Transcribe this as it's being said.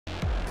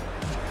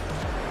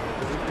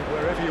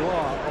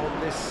are on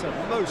this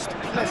most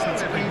pleasant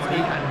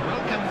evening. And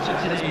welcome to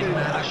today's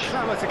match. A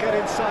clamour to get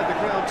inside the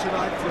ground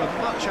tonight for a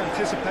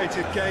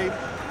much-anticipated game.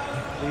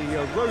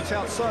 The roads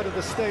outside of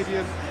the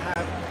stadium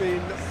have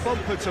been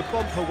bumper to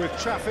bumper with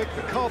traffic.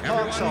 The car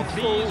parks are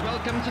full.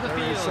 Welcome to the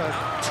There is a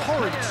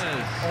torrent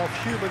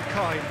of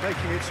humankind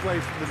making its way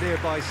from the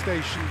nearby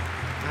station,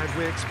 and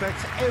we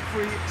expect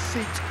every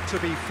seat to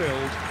be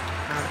filled.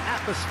 An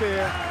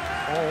atmosphere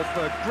of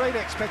great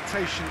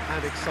expectation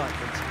and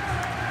excitement.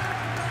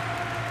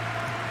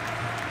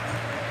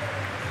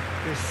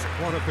 This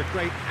one of the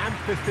great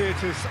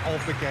amphitheatres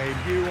of the game.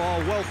 You are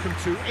welcome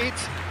to it,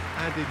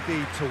 and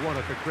indeed to one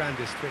of the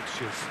grandest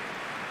fixtures.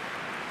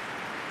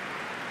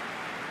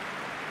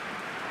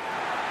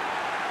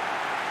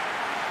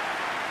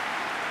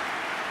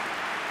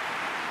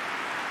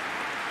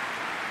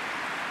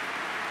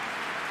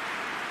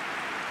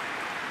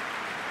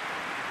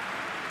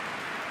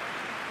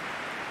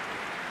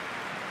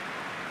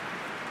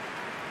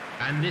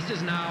 And this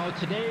is now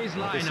today's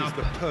lineup. This is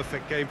the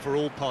perfect game for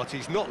all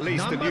parties, not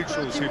least the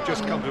neutrals who've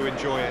just come to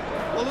enjoy it.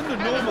 Well, under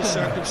normal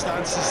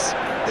circumstances,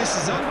 this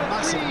is a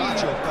massive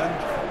matchup, and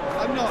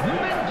I'm not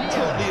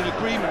totally in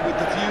agreement with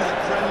the view that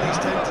friendlies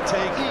tend to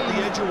take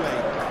the edge away.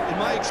 In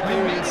my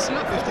experience,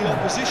 if the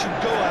opposition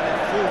go at it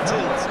full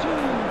tilt,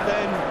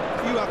 then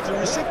you have to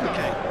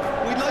reciprocate.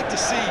 We'd like to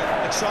see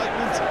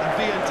excitement and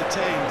be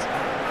entertained,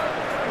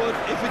 but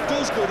if it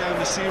does go down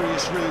the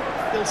serious route,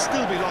 there'll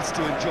still be lots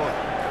to enjoy.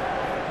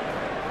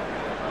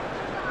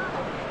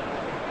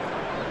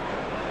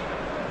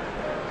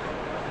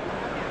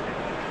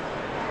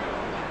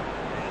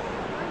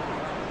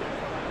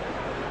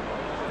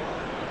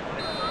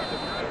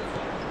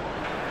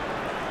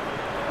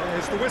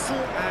 There's the whistle,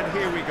 and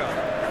here we go.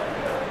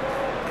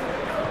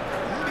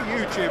 How do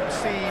you, Jim,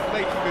 see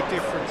making a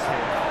difference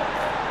here?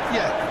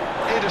 Yeah,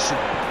 Ederson.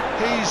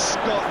 He's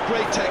got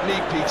great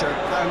technique, Peter,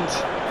 and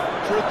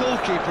for a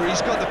goalkeeper,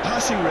 he's got the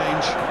passing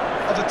range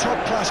of a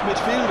top-class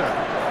midfielder.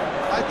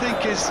 I think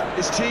his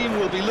team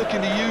will be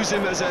looking to use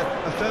him as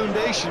a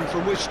foundation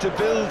from which to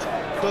build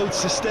both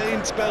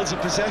sustained spells of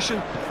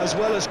possession as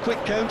well as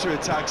quick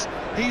counter-attacks.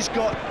 He's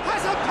got...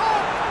 Has a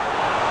pop!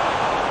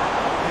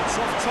 It's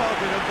off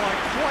target and by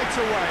quite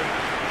a way.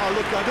 Oh,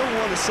 look, I don't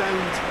want to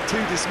sound too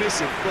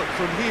dismissive, but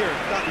from here,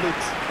 that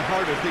looked a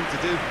harder thing to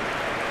do.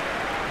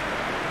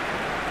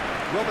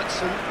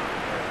 Robertson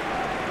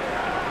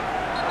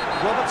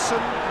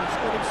has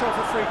got himself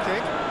a free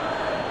kick.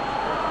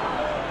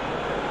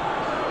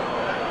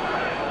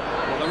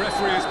 Well, the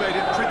referee has made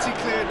it pretty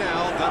clear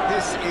now that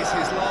this is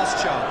his last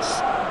chance.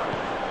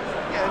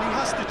 Yeah, and he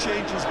has to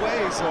change his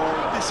ways, or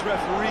this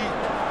referee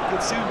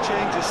could soon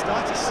change his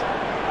status.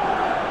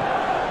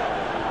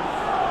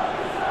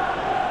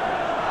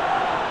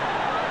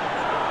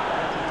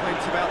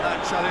 About that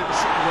challenge,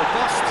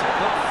 robust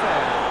but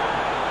fair.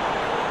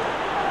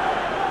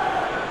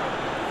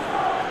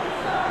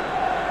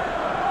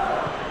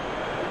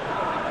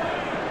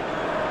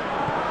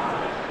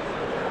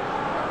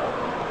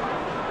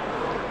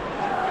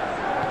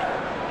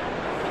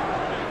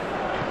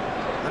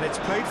 And it's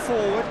played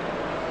forward.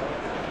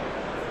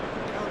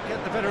 Can't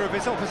get the better of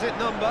his opposite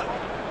number.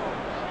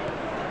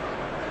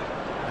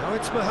 Now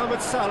it's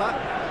Mohamed Salah.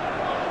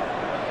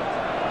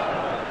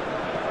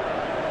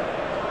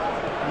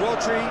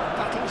 Rodri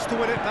battles to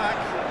win it back.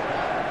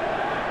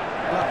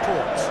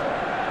 Laporte.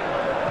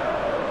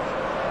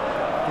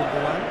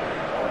 Gundogan.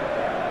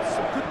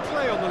 Some good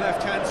play on the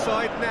left-hand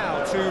side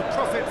now to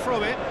profit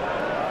from it.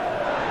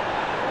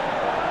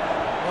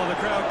 Well, the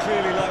crowd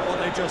clearly like what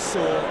they just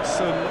saw.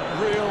 Some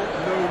real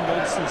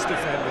no-nonsense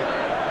defending.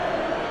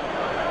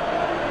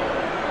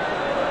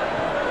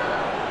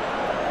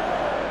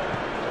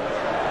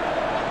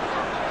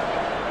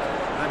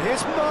 And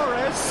here's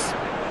Maret.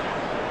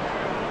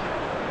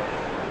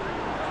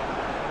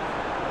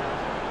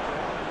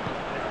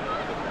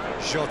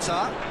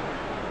 Jota.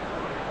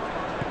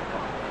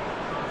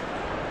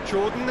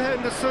 Jordan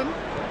Henderson.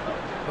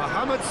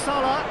 Mohamed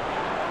Salah.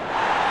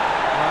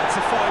 That's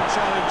a fine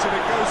challenge and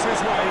it goes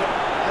his way.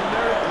 And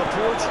Maret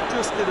Laporte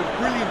just did a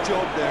brilliant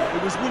job there.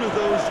 It was one of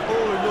those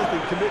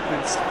all-or-nothing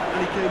commitments,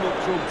 and he came up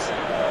trumps.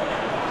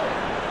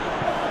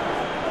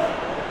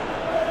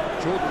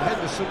 Jordan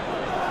Henderson.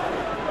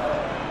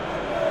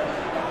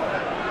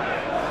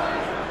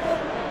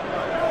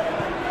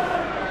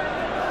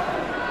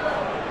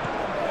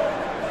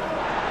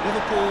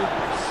 Liverpool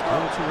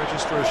still to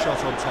register a shot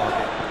on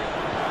target.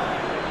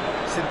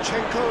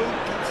 Zinchenko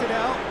gets it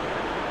out.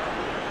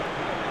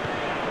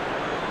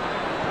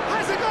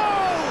 Has a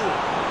goal!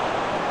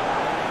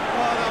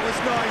 Oh, that was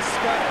nice,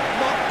 but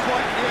not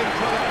quite the end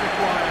product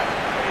required.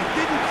 It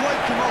didn't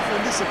quite come off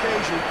on this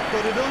occasion,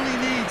 but it only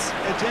needs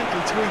a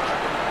gentle tweak.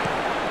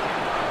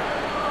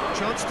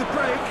 Chance to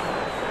break.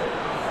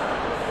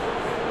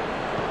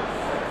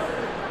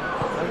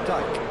 Van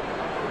Dijk.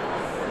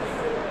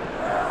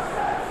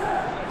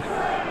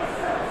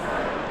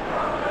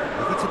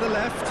 To the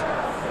left.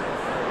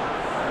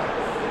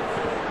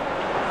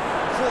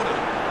 Corner.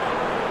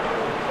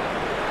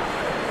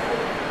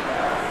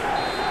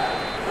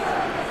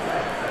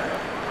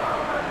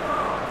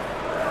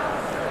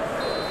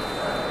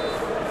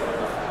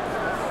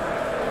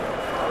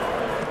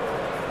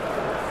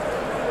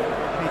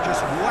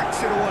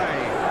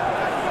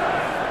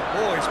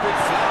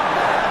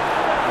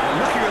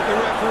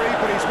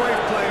 but he's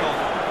waved play on.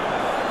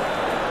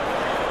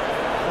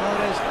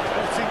 Maret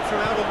plotting through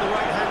out on the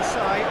right-hand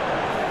side.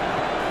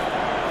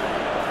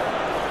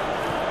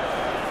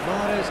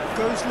 Maret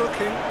goes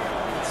looking.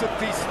 It's a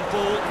decent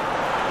ball.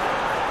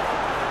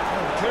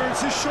 Oh, the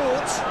clearance is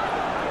short.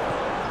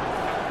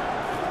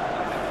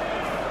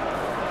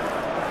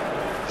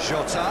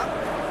 Jota.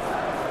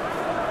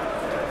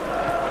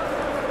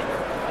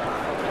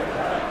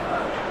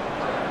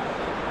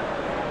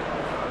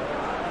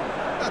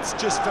 That's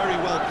just very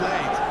well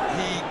played.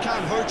 He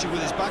can hurt you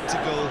with his back to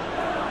goal,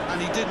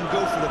 and he didn't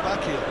go for the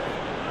back heel.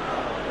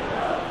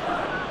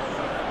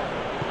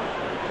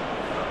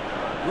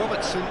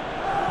 Robertson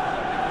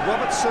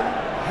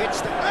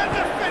hits and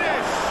the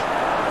finish!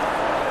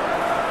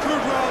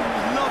 Good run,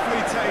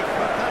 lovely take,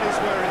 but that is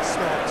where it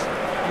stopped.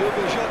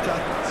 Jota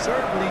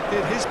certainly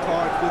did his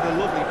part with a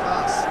lovely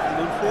pass,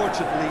 and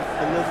unfortunately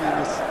the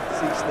loveliness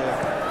ceased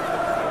there.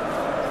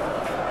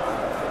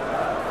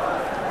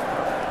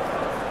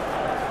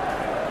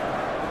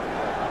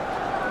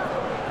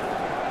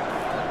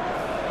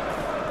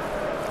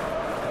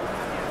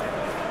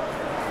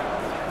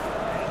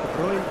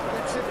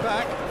 Gets it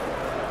back.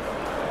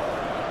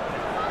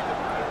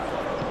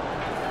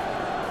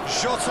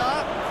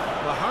 Jota,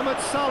 Mohamed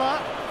Salah.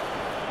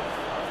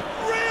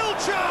 Real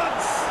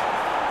chance!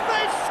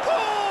 They've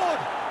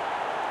scored!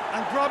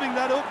 And grabbing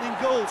that opening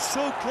goal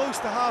so close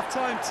to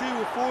half-time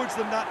too affords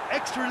them that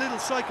extra little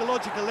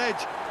psychological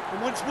edge.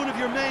 And once one of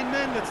your main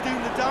men that's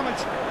doing the damage,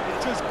 it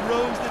just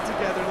grows the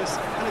togetherness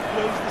and it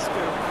grows the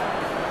spirit.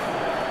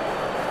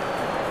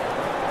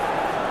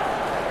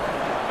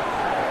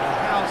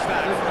 How's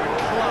that for a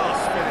class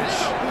finish?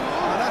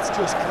 Oh, that's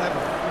just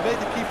clever. He made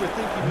the keeper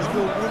think he was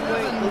going one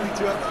way, only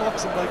to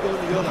outfox him by going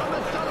the other.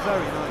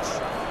 Very nice.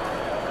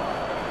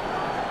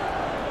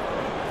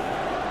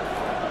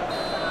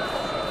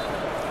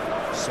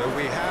 So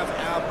we have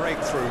our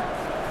breakthrough.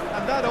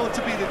 And that ought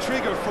to be the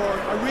trigger for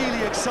a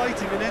really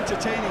exciting and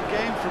entertaining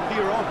game from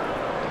here on.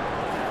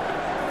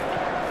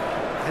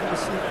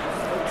 Henderson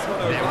floats one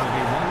There will over.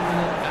 be 1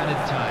 minute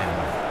added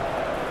time.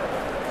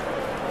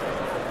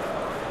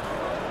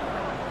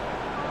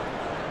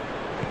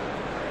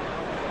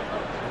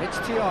 It's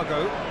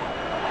Thiago.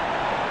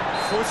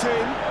 Foot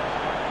in.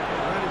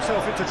 Ran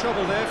himself into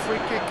trouble there.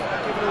 Free kick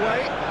given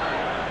away.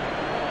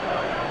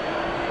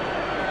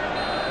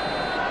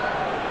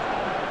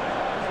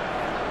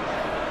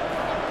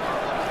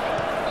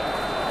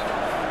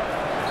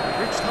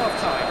 Reached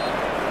half-time.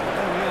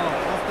 There we are.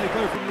 Off they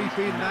go from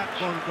leading that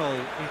one goal.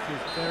 It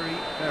is very,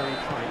 very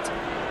tight.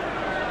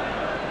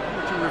 How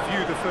would you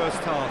review the first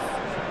half?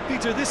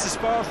 Peter, this is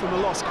far from a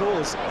lost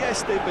cause.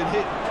 Yes, they've been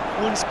hit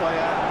once by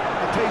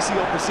a pacey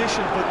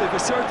opposition, but they've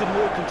asserted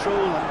more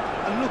control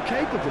and look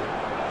capable.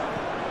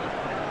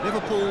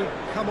 Liverpool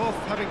come off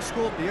having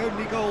scored the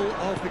only goal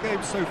of the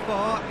game so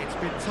far. It's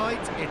been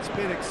tight, it's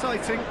been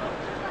exciting.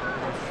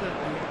 There's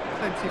certainly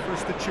plenty for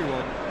us to chew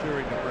on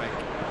during the break.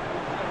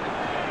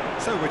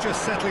 So we're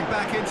just settling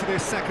back into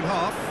this second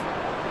half.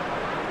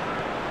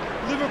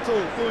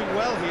 Liverpool going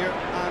well here,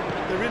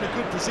 and they're in a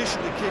good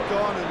position to kick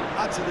on and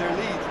add to their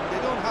lead. They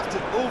don't have to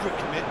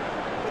overcommit,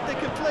 but they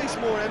can place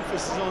more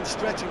emphasis on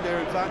stretching their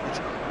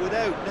advantage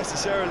without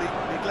necessarily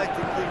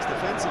neglecting things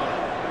defensively.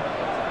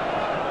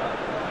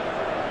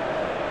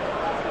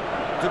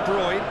 De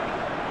Bruyne,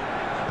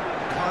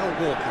 Kyle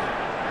Walker,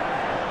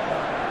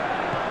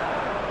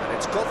 and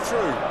it's got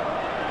through.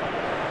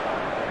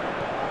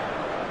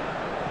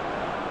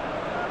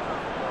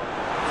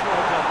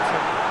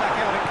 Back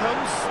out it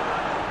comes.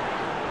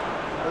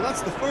 Well,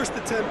 that's the first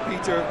attempt,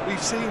 Peter,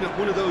 we've seen at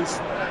one of those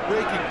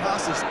breaking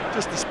passes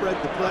just to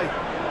spread the play.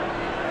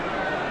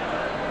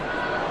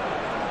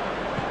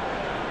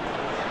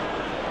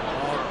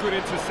 Oh, good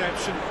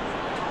interception.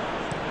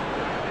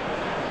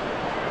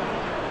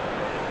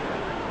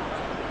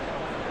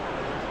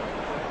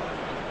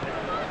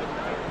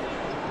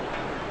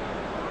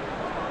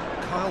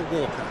 Kyle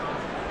Walker.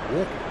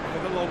 With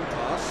a long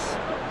pass.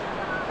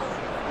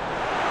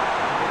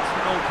 It's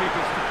the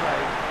goalkeepers to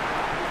play.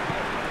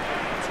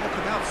 Talk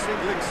about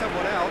singling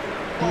someone out.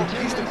 Well,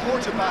 he's the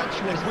quarterback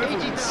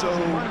equivalent, so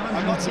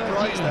I'm not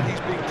surprised that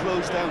he's being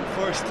closed down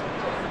first.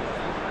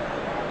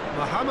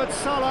 Mohamed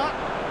Salah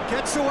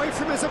gets away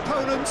from his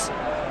opponent.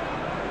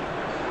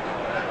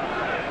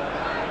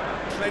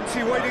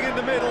 Plenty waiting in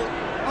the middle.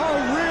 Oh,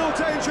 real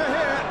danger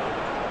here.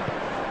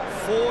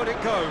 Forward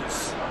it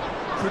goes.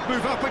 Could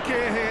move up a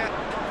gear here.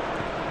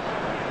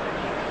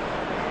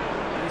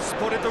 He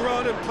spotted the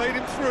run and played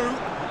him through.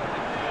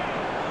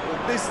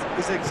 Well, this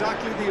is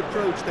exactly the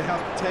approach they have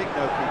to take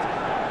now, Peter.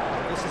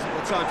 This isn't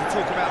the time to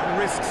talk about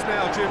risks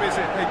now, Jim, is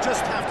it? They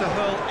just have to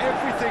hurl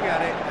everything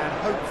at it and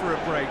hope for a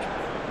break.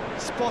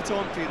 Spot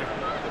on, Peter.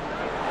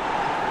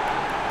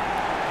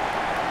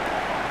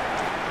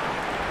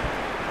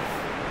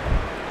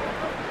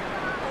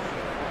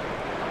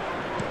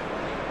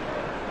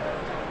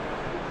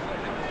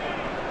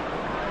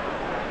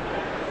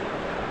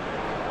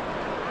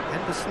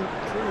 Henderson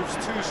proves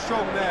too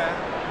strong there.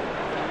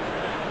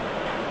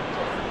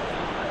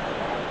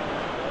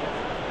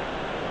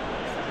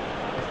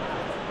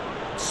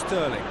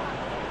 Sterling.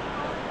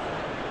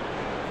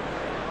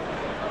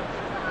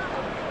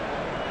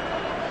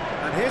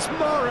 And here's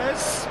Maret.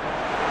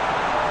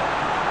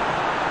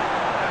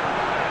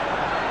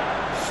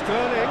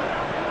 Sterling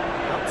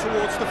up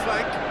towards the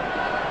flank.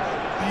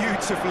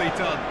 Beautifully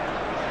done.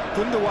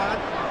 Gundogan.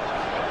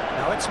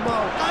 Now it's Mo.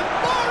 And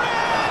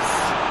Maret!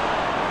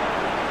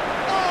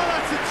 Oh,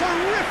 that's a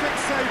terrific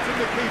save from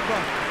the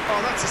keeper.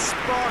 Oh, that's a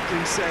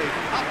sparkling save.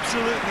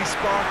 Absolutely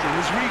sparkling.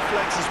 His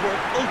reflexes were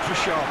ultra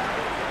sharp.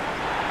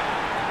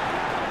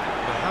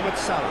 Mohamed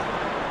Salah.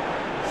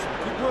 Some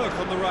good work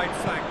on the right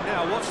flank.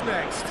 Now, what's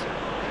next?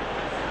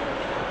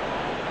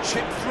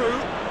 Chip through.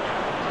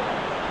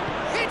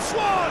 It's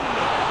one!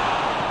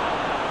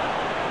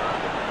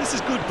 This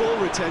is good ball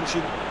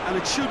retention, and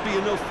it should be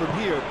enough from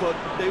here, but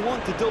they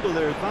want to double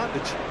their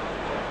advantage.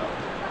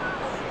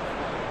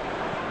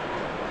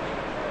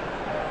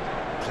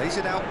 Plays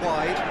it out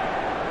wide.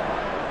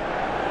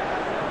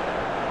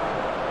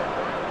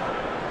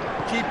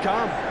 Keep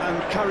calm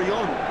and carry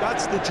on.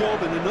 That's the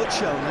job in a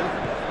nutshell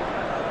now.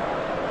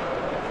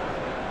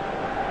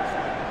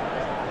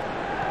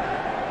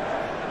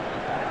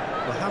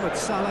 Mohamed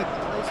Salah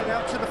plays it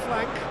out to the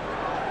flank.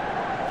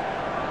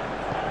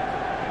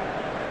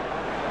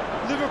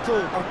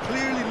 Liverpool are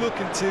clearly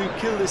looking to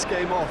kill this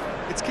game off.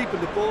 It's keeping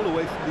the ball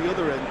away from the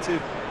other end too.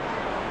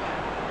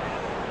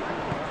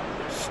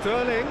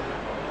 Sterling,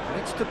 and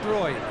it's De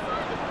Bruyne.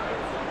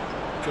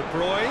 De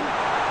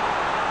Bruyne.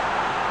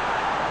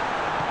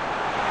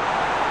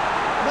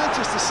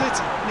 Manchester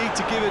City need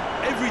to give it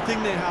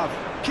everything they have,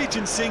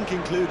 kitchen sink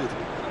included.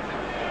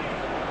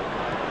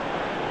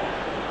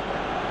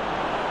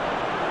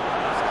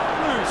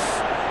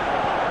 Loose.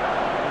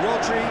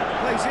 Rodri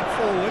plays it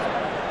forward.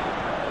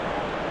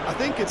 I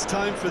think it's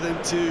time for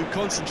them to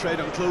concentrate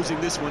on closing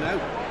this one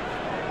out.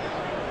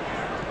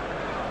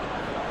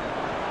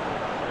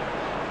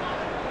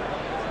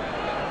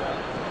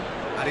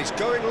 And he's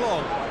going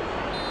long.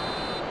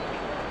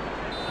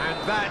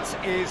 And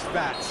that is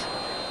that.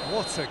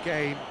 What a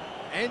game.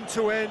 End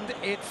to end,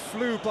 it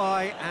flew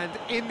by, and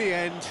in the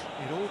end,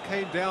 it all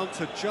came down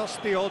to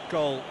just the odd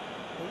goal.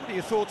 What are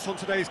your thoughts on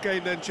today's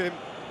game then, Jim?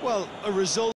 Well, a result